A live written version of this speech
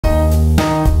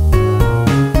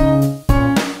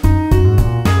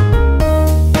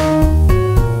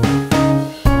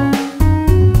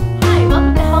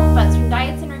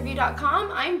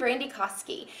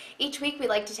each week we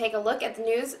like to take a look at the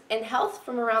news and health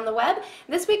from around the web.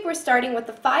 This week we're starting with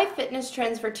the 5 fitness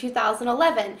trends for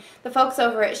 2011. The folks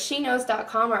over at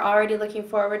sheknows.com are already looking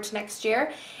forward to next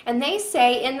year, and they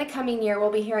say in the coming year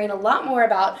we'll be hearing a lot more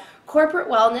about corporate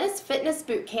wellness, fitness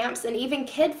boot camps, and even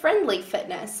kid-friendly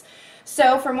fitness.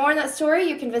 So for more on that story,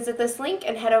 you can visit this link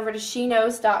and head over to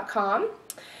sheknows.com.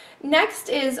 Next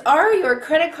is, are your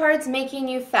credit cards making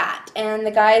you fat? And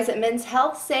the guys at Men's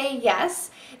Health say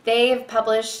yes. They've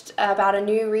published about a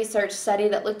new research study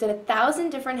that looked at 1,000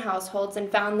 different households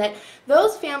and found that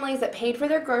those families that paid for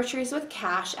their groceries with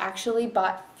cash actually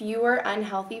bought fewer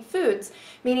unhealthy foods,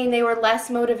 meaning they were less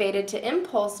motivated to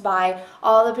impulse buy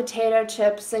all the potato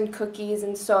chips and cookies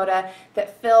and soda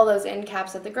that fill those end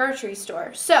caps at the grocery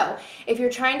store. So, if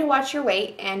you're trying to watch your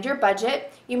weight and your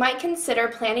budget, you might consider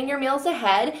planning your meals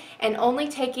ahead and only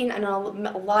taking an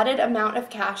allotted amount of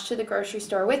cash to the grocery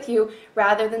store with you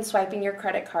rather than swiping your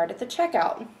credit card at the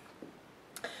checkout.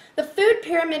 The food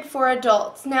pyramid for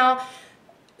adults. Now,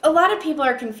 a lot of people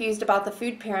are confused about the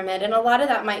food pyramid, and a lot of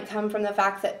that might come from the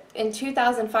fact that in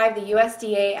 2005 the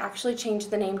USDA actually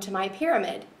changed the name to My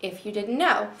Pyramid, if you didn't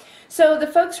know. So the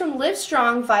folks from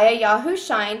Livestrong via Yahoo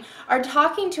Shine are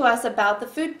talking to us about the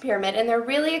food pyramid, and they're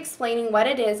really explaining what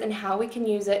it is and how we can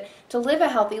use it to live a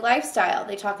healthy lifestyle.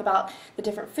 They talk about the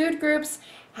different food groups,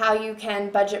 how you can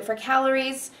budget for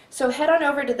calories. So head on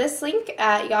over to this link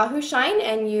at Yahoo Shine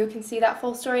and you can see that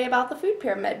full story about the food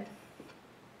pyramid.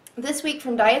 This week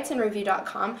from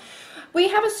dietsinreview.com, we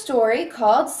have a story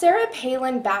called Sarah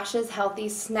Palin Bashes Healthy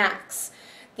Snacks.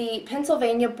 The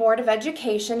Pennsylvania Board of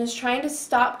Education is trying to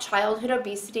stop childhood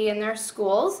obesity in their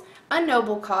schools, a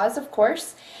noble cause, of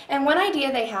course, and one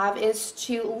idea they have is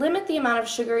to limit the amount of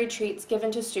sugary treats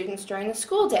given to students during the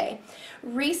school day.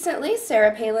 Recently,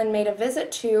 Sarah Palin made a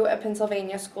visit to a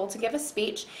Pennsylvania school to give a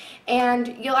speech,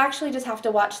 and you'll actually just have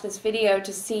to watch this video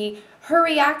to see her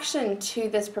reaction to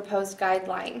this proposed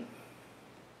guideline.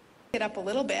 It up a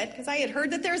little bit because I had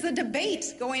heard that there's a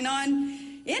debate going on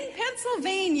in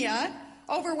Pennsylvania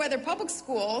over whether public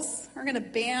schools are going to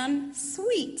ban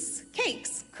sweets,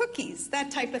 cakes, cookies, that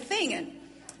type of thing. And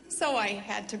so I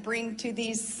had to bring to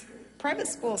these private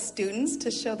school students,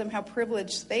 to show them how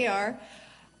privileged they are,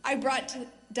 I brought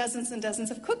dozens and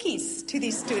dozens of cookies to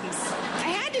these students. I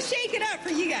had to shake it up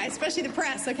for you guys, especially the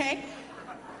press, okay?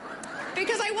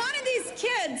 Because I wanted these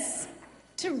kids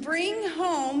to bring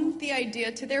home the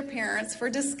idea to their parents for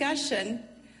discussion.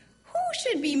 Who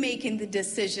should be making the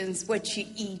decisions, what you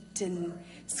eat and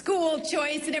school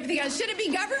choice and everything else? Should it be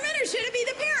government or should it be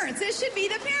the parents? It should be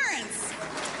the parents.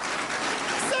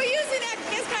 So using that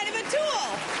as kind of a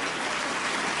tool.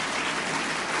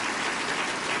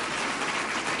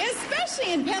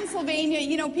 Especially in Pennsylvania,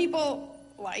 you know, people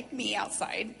like me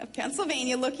outside of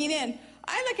Pennsylvania looking in.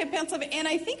 I look at Pennsylvania and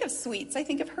I think of sweets. I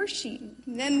think of Hershey.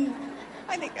 And then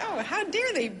I think, oh, how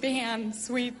dare they ban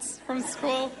sweets from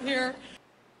school here?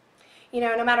 You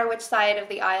know, no matter which side of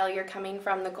the aisle you're coming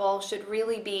from, the goal should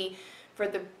really be for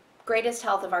the greatest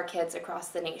health of our kids across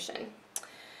the nation.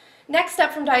 Next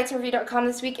up from dietsinreview.com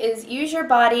this week is use your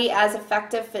body as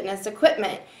effective fitness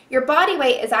equipment. Your body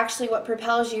weight is actually what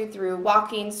propels you through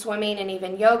walking, swimming, and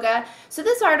even yoga. So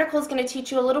this article is going to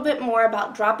teach you a little bit more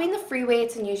about dropping the free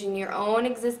weights and using your own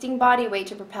existing body weight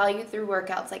to propel you through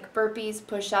workouts like burpees,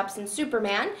 push-ups, and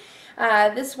Superman.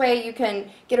 This way you can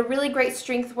get a really great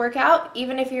strength workout.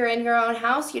 Even if you're in your own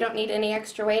house, you don't need any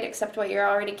extra weight except what you're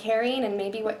already carrying and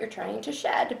maybe what you're trying to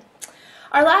shed.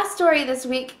 Our last story this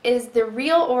week is the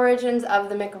real origins of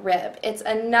the McRib. It's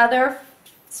another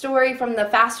story from the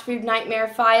fast food nightmare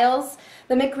files.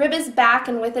 The McRib is back,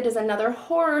 and with it is another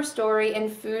horror story in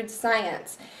food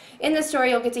science. In the story,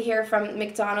 you'll get to hear from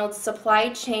McDonald's supply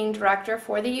chain director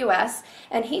for the U.S.,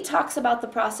 and he talks about the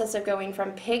process of going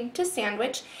from pig to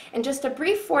sandwich in just a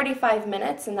brief 45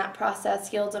 minutes, and that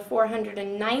process yields a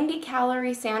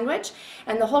 490-calorie sandwich,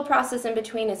 and the whole process in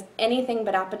between is anything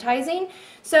but appetizing.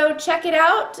 So check it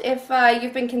out if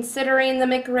you've been considering the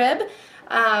McRib,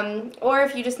 or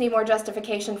if you just need more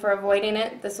justification for avoiding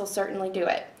it, this will certainly do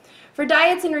it. For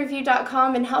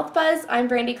dietsinreview.com and Health Buzz, I'm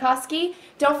Brandy Koski.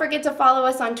 Don't forget to follow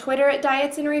us on Twitter at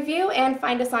Diets in Review and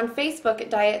find us on Facebook at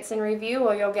Diets in Review,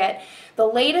 where you'll get the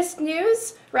latest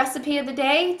news, recipe of the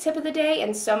day, tip of the day,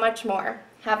 and so much more.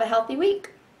 Have a healthy week.